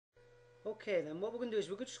Okay, then what we're going to do is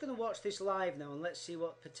we're just going to watch this live now and let's see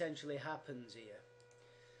what potentially happens here.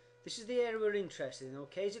 This is the area we're interested in,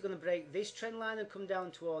 okay? Is it going to break this trend line and come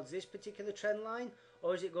down towards this particular trend line,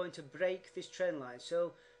 or is it going to break this trend line?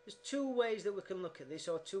 So there's two ways that we can look at this,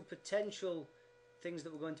 or two potential things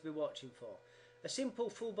that we're going to be watching for. A simple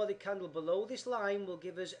full body candle below this line will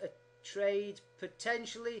give us a trade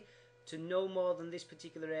potentially to no more than this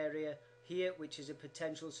particular area here, which is a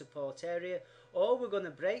potential support area, or we're going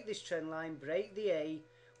to break this trend line, break the A,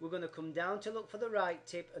 we're going to come down to look for the right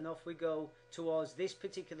tip, and off we go towards this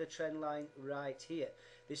particular trend line right here.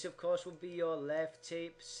 This of course would be your left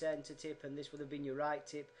tip, center tip, and this would have been your right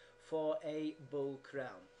tip for a bull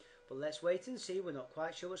crown. But let's wait and see. We're not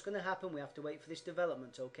quite sure what's going to happen. We have to wait for this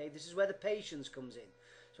development, okay? This is where the patience comes in.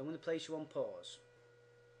 So I'm going to place you on pause.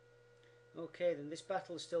 Okay, then this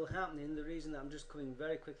battle is still happening. The reason that I'm just coming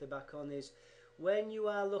very quickly back on is when you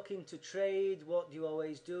are looking to trade, what do you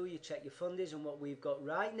always do? You check your fundies, and what we've got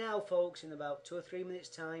right now, folks, in about 2 or 3 minutes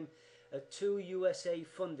time, are 2 USA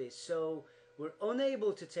fundies. So we're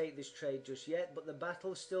unable to take this trade just yet, but the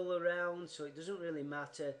battle's still around, so it doesn't really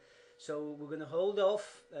matter. So we're going to hold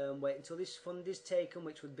off, wait until this fund is taken,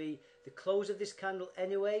 which would be the close of this candle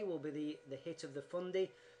anyway, will be the hit of the fundie.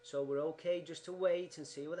 So we're okay just to wait and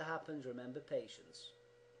see what happens. Remember, patience.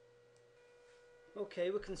 Okay,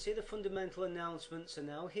 we can see the fundamental announcements are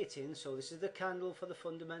now hitting. So this is the candle for the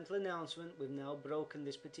fundamental announcement. We've now broken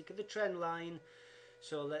this particular trend line.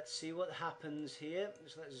 So let's see what happens here.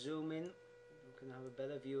 Just let's zoom in. We can have a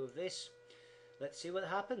better view of this. Let's see what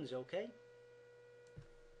happens, okay?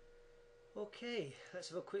 Okay, let's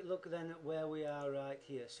have a quick look then at where we are right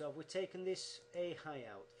here. So have we taken this A high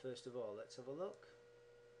out? First of all, let's have a look.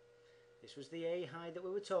 This was the A high that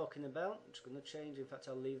we were talking about. I'm just going to change, in fact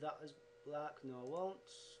I'll leave that as black. No, I won't.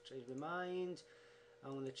 Change my mind.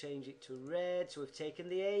 I'm going to change it to red. So we've taken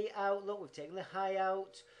the A out, look, we've taken the high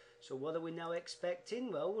out. So what are we now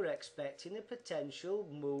expecting? Well, we're expecting a potential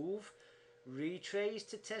move, retrace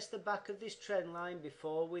to test the back of this trend line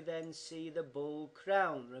before we then see the bull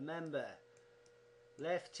crown. Remember,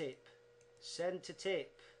 left tip, center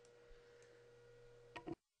tip.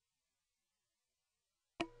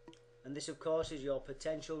 And this of course is your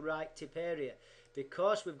potential right tip area.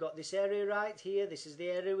 Because we've got this area right here, this is the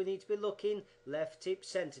area we need to be looking, left tip,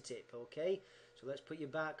 center tip, okay? So let's put you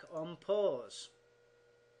back on pause.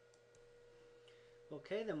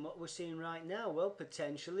 Okay, then what we're seeing right now, well,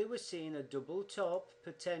 potentially we're seeing a double top,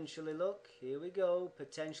 potentially, look, here we go,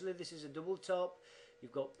 potentially this is a double top.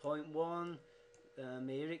 You've got 0.1,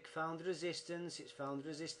 here it found resistance, it's found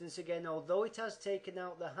resistance again, although it has taken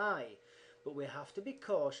out the high. But we have to be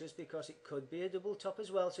cautious because it could be a double top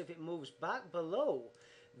as well. So if it moves back below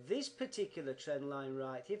this particular trend line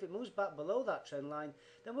right here, if it moves back below that trend line,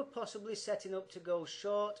 then we're possibly setting up to go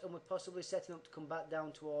short, and we're possibly setting up to come back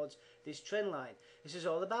down towards this trend line. This is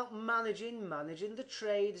all about managing the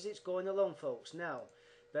trade as it's going along, folks. Now,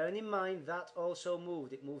 bearing in mind that also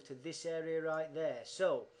moved. It moved to this area right there.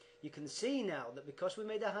 So you can see now that because we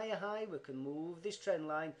made a higher high, we can move this trend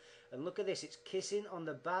line, and look at this, it's kissing on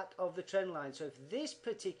the back of the trend line. So if this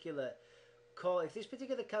particular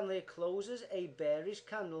candle here closes a bearish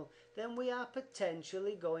candle, then we are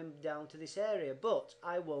potentially going down to this area, but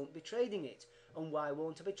I won't be trading it. And why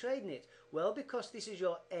won't I be trading it? Well, because this is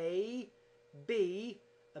your A, B,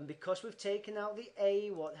 and because we've taken out the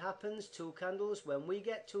A, what happens? 2 candles. When we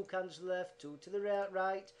get 2 candles left, 2 to the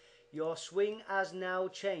right, your swing has now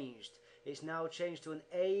changed. It's now changed to an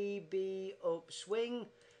A-B upswing,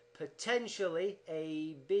 potentially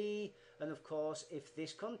A-B, and of course if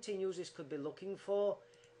this continues, this could be looking for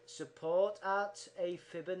support at a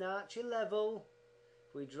Fibonacci level.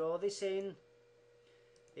 If we draw this in,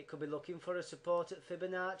 it could be looking for a support at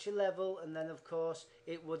Fibonacci level, and then of course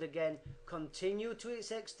it would again continue to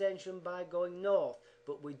its extension by going north,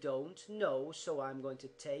 but we don't know. So I'm going to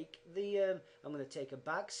take a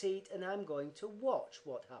back seat and I'm going to watch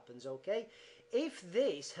what happens. Okay, if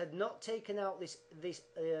this had not taken out this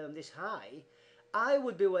high, I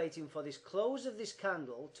would be waiting for this close of this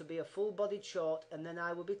candle to be a full-bodied short, and then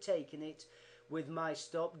I will be taking it with my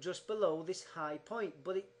stop just below this high point.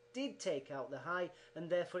 But it did take out the high, and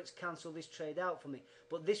therefore it's cancelled this trade out for me.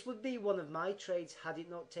 But this would be one of my trades had it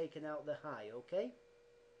not taken out the high, okay?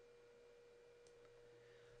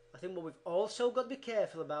 I think what we've also got to be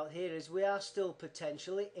careful about here is we are still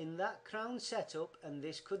potentially in that crown setup, and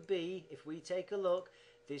this could be, if we take a look,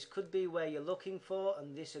 this could be where you're looking for,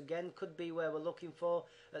 and this again could be where we're looking for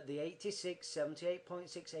at the 86,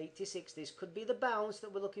 78.6, 86. This could be the bounce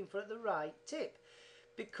that we're looking for at the right tip.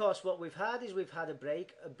 Because what we've had is we've had a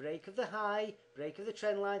break of the high, break of the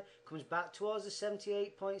trend line, comes back towards the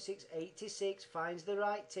 78.686, finds the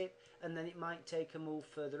right tip, and then it might take a move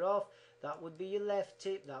further off. That would be your left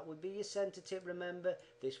tip, that would be your center tip, remember,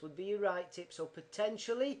 this would be your right tip, so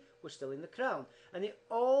potentially we're still in the crown. And it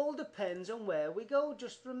all depends on where we go.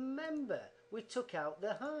 Just remember, we took out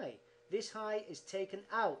the high. This high is taken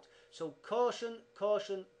out, so caution,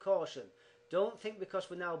 caution, caution. Don't think because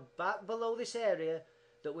we're now back below this area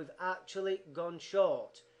that we've actually gone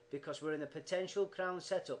short, because we're in a potential crown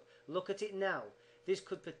setup. Look at it now. This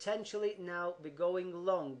could potentially now be going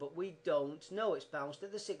long, but we don't know. It's bounced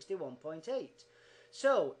at the 61.8.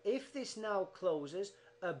 So if this now closes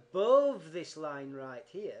above this line right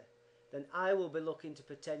here, then I will be looking to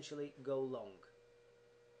potentially go long.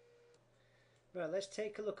 Right, let's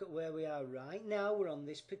take a look at where we are right now. We're on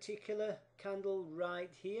this particular candle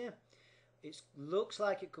right here. It looks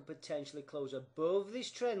like it could potentially close above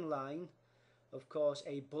this trend line. Of course,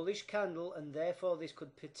 a bullish candle, and therefore this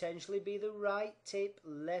could potentially be the right tip,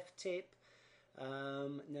 left tip.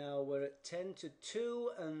 Now we're at 10 to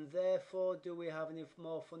 2, and therefore do we have any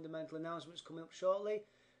more fundamental announcements coming up shortly?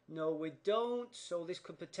 No, we don't. So this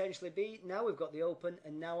could potentially be, now we've got the open,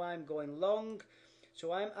 and now I'm going long.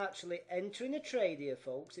 So I'm actually entering a trade here,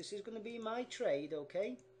 folks. This is going to be my trade,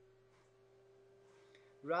 okay?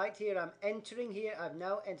 Right here, I'm entering here. I've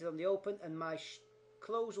now entered on the open, and my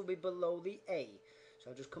close will be below the A. So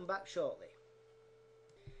I'll just come back shortly.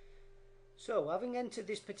 So having entered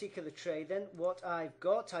this particular trade, then what I've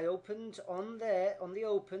got, I opened on there on the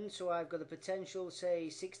open, so I've got a potential, say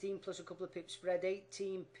 16 plus a couple of pips spread,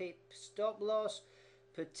 18 pip stop loss,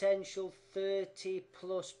 potential 30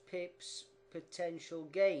 plus pips potential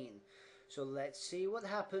gain. So let's see what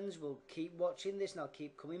happens. We'll keep watching this, and I'll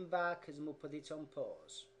keep coming back as we'll put it on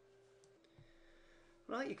pause.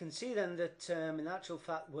 Right, you can see then that in actual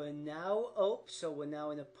fact we're now up, so we're now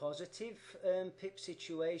in a positive pip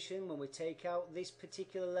situation. When we take out this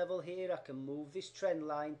particular level here, I can move this trend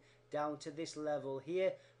line down to this level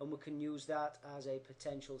here, and we can use that as a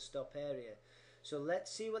potential stop area. So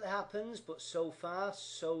let's see what happens, but so far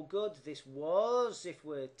so good. This was, if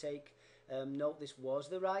we take note, this was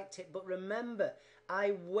the right tip, but remember,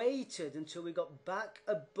 I waited until we got back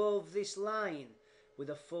above this line with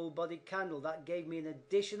a full-bodied candle. That gave me an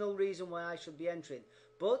additional reason why I should be entering.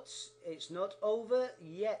 But it's not over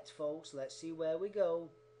yet, folks. Let's see where we go.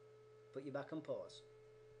 Put you back on pause.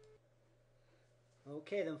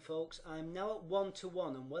 Okay then, folks, I'm now at 1 to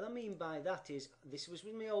 1, and what I mean by that is, this was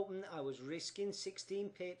with me open, I was risking 16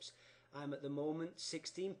 pips. I'm at the moment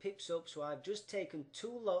 16 pips up, so I've just taken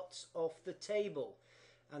 2 lots off the table,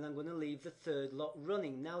 and I'm going to leave the third lot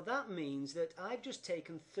running. Now that means that I've just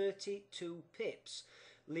taken 32 pips,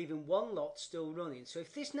 leaving 1 lot still running. So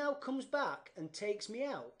if this now comes back and takes me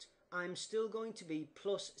out, I'm still going to be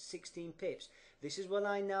plus 16 pips. This is what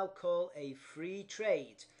I now call a free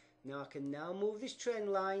trade. Now I can now move this trend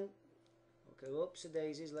line. Okay, whoops,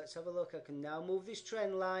 daisies, let's have a look. I can now move this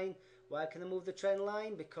trend line. Why can I move the trend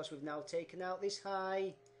line? Because we've now taken out this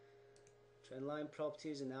high. Trend line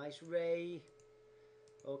properties, a nice ray.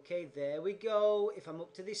 Okay, there we go. If I'm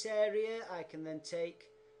up to this area, I can then take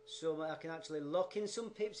some, I can actually lock in some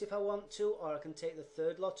pips if I want to, or I can take the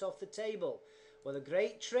third lot off the table. Well, a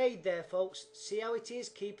great trade there, folks. See how it is?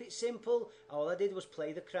 Keep it simple. All I did was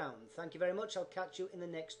play the crown. Thank you very much. I'll catch you in the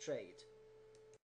next trade.